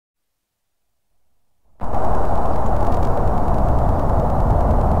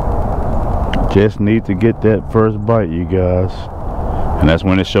Just need to get that first bite, you guys, and that's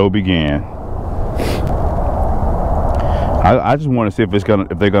when the show began. I just want to see if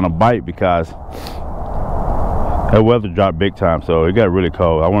they're gonna bite, because that weather dropped big time, so it got really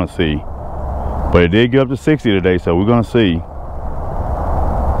cold. I want to see, but it did get up to 60 today, so we're gonna see.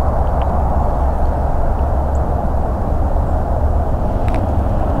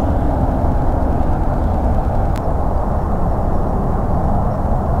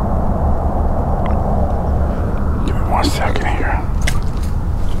 Give me 1 second here.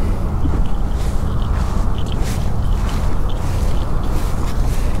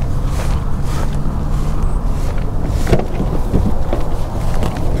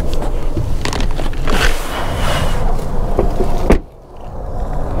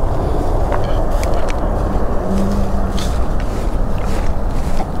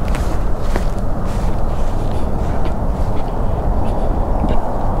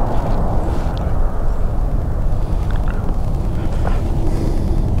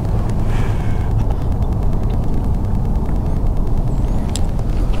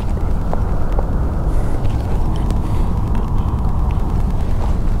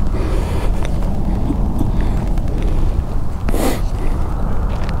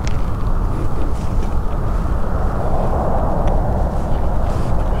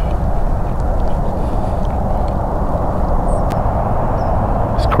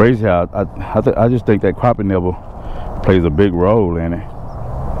 Crazy how I just think that crappie nibble plays a big role in it.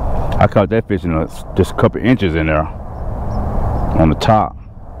 I caught that fish in just a couple inches in there on the top.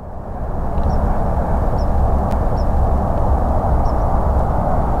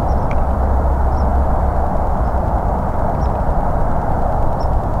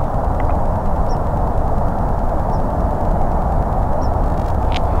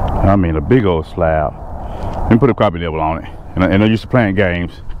 I mean, a big old slab. Let me put a crappie nibble on it. And I'm used to playing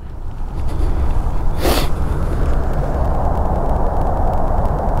games.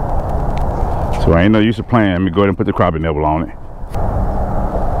 So I ain't no use of playing. Let me go ahead and put the crappie nibble on it.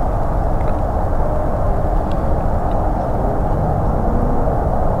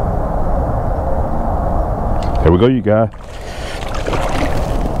 There we go, you guys.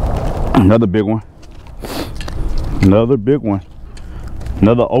 Another big one. Another big one.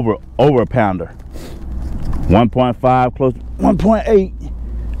 Another over a pounder. 1.5, close to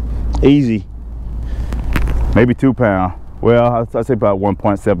 1.8. Easy. Maybe 2 pounds. Well, I'd say about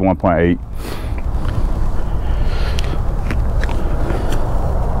 1.7, 1.8.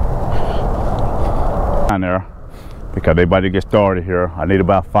 Down there, because they about to get started here. I need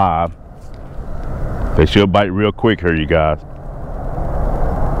about 5. They should bite real quick here, you guys.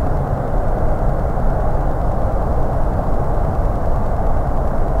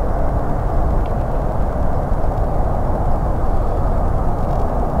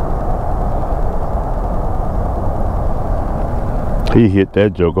 He hit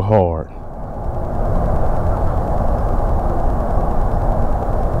that joker hard.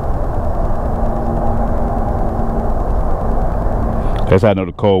 That's how I know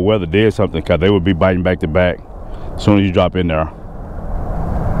the cold weather did something, because they would be biting back to back as soon as you drop in there.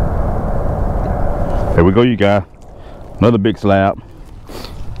 There we go, you guys. Another big slab.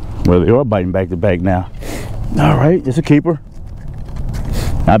 Well, they are biting back to back now. All right, it's a keeper.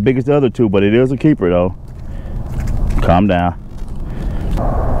 Not big as the other two, but it is a keeper though. Calm down.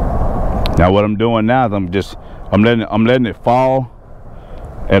 Now what I'm doing now is I'm letting it fall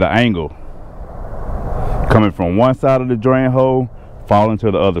at an angle, coming from one side of the drain hole, falling to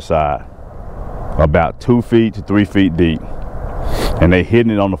the other side, about 2 feet to 3 feet deep, and they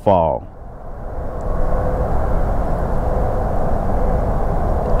hitting it on the fall.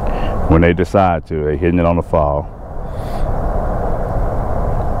 When they decide to, they hitting it on the fall.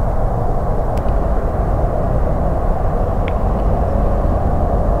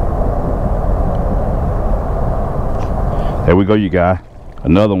 There we go, you guys.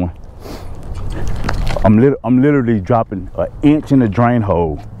 Another one. I'm literally dropping an inch in the drain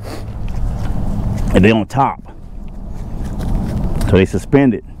hole, and they on top, so they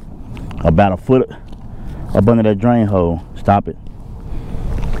suspended about a foot up under that drain hole. Stop it.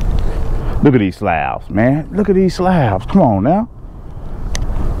 Look at these slabs, man. Look at these slabs. Come on now.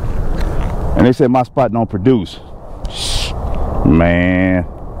 And they said my spot don't produce. Man.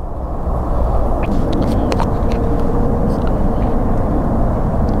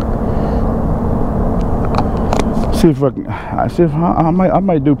 See if I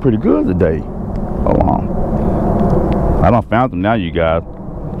might do pretty good today. Hold on. I done found them now, you guys.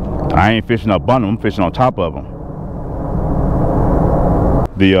 I ain't fishing up on them. I'm fishing on top of them.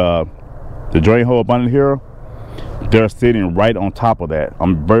 The drain hole up under here, they're sitting right on top of that.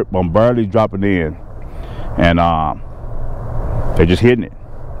 I'm barely dropping in, and they're just hitting it.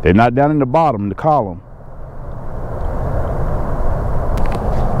 They're not down in the bottom in the column.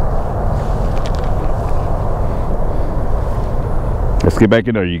 Let's get back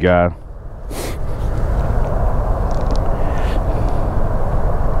in there, you guys.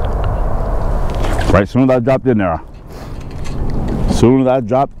 Right, as soon as I dropped in there. As soon as I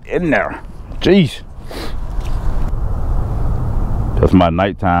dropped in there. Jeez. That's my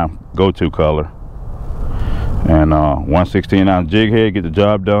nighttime go-to color. And 1/16 ounce jig head, get the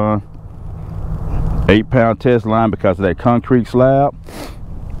job done. 8-pound test line because of that concrete slab.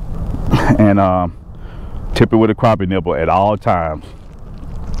 And tip it with a crappie nibble at all times.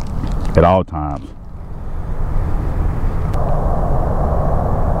 At all times.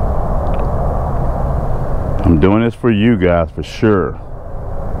 I'm doing this for you guys for sure.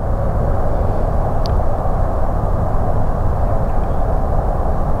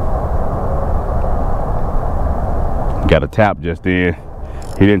 Got a tap just then.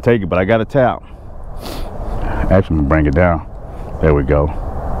 He didn't take it, but I got a tap. Actually, I'm gonna bring it down. There we go.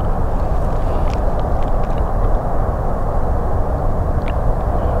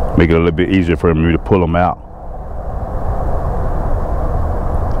 Make it a little bit easier for me to pull them out.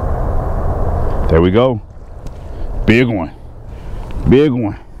 There we go. Big one. Big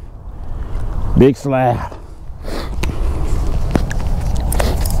one. Big slab.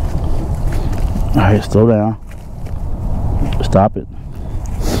 All right, slow down. Stop it.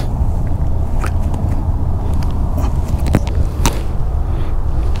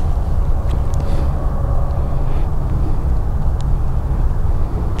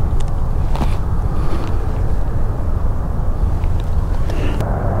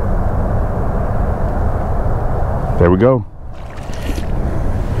 There we go.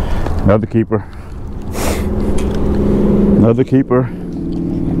 Another keeper. Another keeper.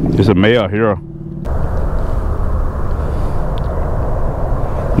 It's a male here.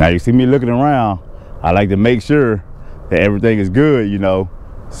 Now you see me looking around. I like to make sure that everything is good, you know.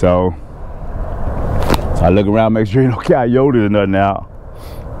 So I look around, make sure you no coyotes or nothing out.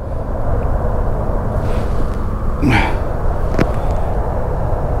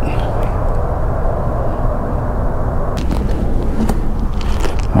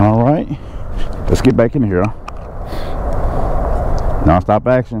 All right, let's get back in here. Non-stop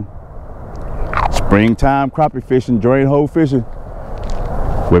action. Springtime crappie fishing, drain hole fishing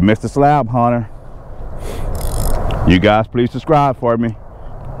with Mr. Slab Hunter. You guys please subscribe for me.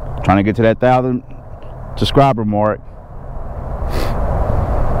 Trying to get to that 1,000 subscriber mark.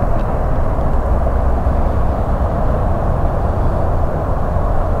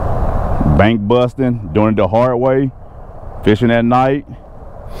 Bank busting, doing it the hard way, fishing at night.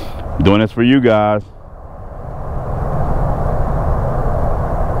 Doing this for you guys.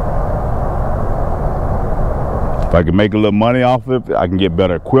 If I can make a little money off of it, I can get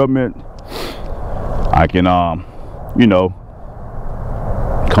better equipment. I can, you know,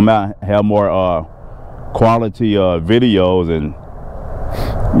 come out and have more quality videos and,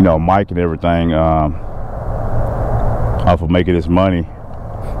 you know, mic and everything off of making this money.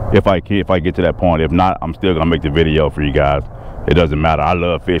 If I get to that point. If not, I'm still gonna make the video for you guys. It doesn't matter. I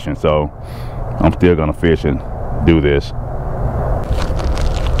love fishing, so I'm still gonna fish and do this.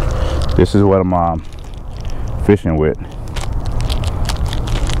 This is what I'm fishing with.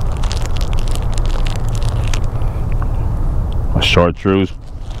 A chartreuse,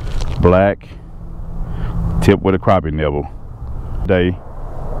 black, tip with a crappie nibble. Day.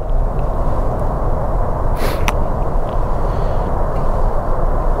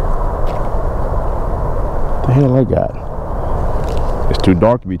 What the hell I got? It's too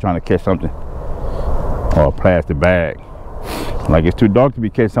dark to be trying to catch something, or a plastic bag. Like, it's too dark to be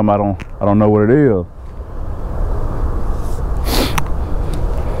catching something I don't know what it is.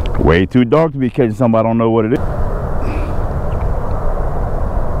 Way too dark to be catching something I don't know what it is.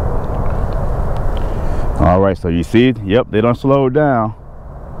 All right, so you see, yep, they done slowed down.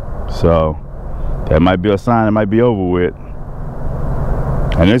 So that might be a sign it might be over with.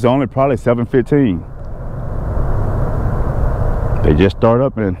 And it's only probably 7:15. They just start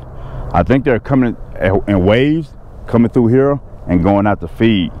up, and I think they're coming in waves, coming through here and going out to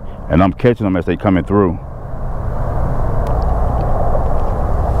feed, and I'm catching them as they coming through.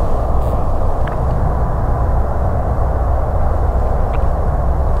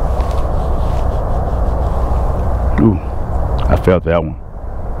 Ooh, I felt that one.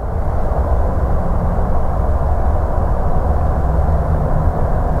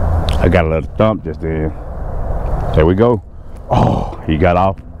 I got a little thump just then. There we go. Oh, he got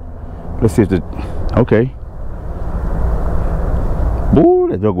off. Let's see if the, okay.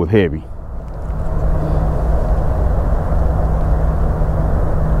 that joke was heavy.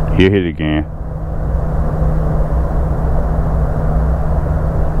 He'll hit it again.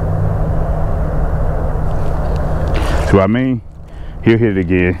 See what I mean? He'll hit it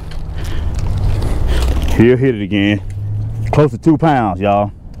again. He'll hit it again. Close to 2 pounds,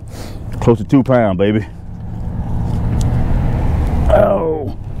 y'all. Close to 2 pounds, baby.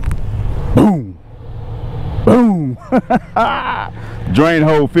 Oh. Boom. Boom. Drain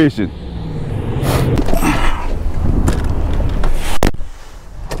hole fishing.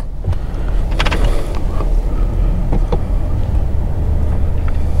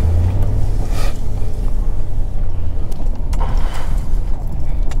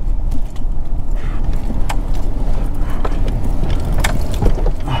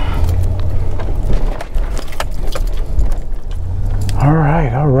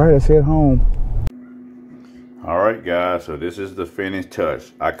 All right, let's head home. All right, guys, so this is the finished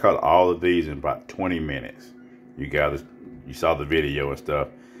touch. I cut all of these in about 20 minutes. You guys, you saw the video and stuff.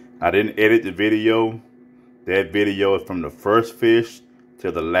 I didn't edit the video. That video is from the first fish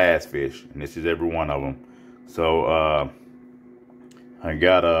to the last fish, and this is every one of them. So I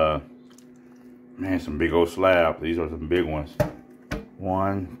got man, some big old slabs. These are some big ones.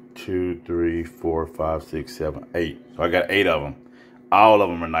 1, 2, 3, 4, 5, 6, 7, 8. So I got 8 of them. All of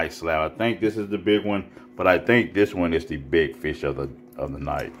them are nice slab. I think this is the big one, but I think this one is the big fish of the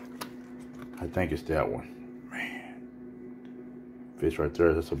night. I think it's that one. Man, fish right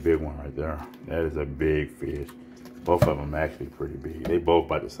there. That's a big one right there. That is a big fish. Both of them actually pretty big. They both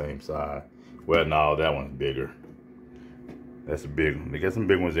about the same size. Well, no, that one's bigger. That's a big one. They got some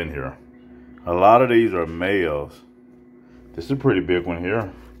big ones in here. A lot of these are males. This is a pretty big one here.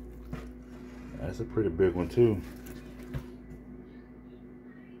 That's a pretty big one too.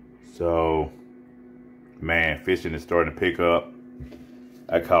 So, man, fishing is starting to pick up.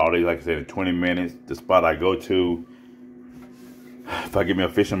 I caught these, like I said, in 20 minutes. The spot I go to, if I get me a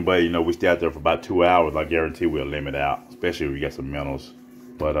fishing buddy, you know, we stay out there for about 2 hours. I guarantee we'll limit out, especially if we get some minnows.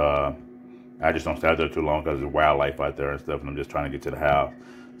 But I just don't stay out there too long because there's wildlife out there and stuff, and I'm just trying to get to the house.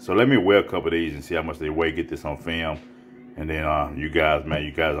 So let me weigh a couple of these and see how much they weigh, get this on film. And then you guys, man,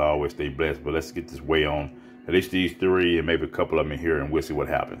 you guys always stay blessed. But let's get this weigh on at least these 3 and maybe a couple of them in here, and we'll see what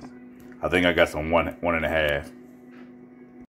happens. I think I got some 1.5.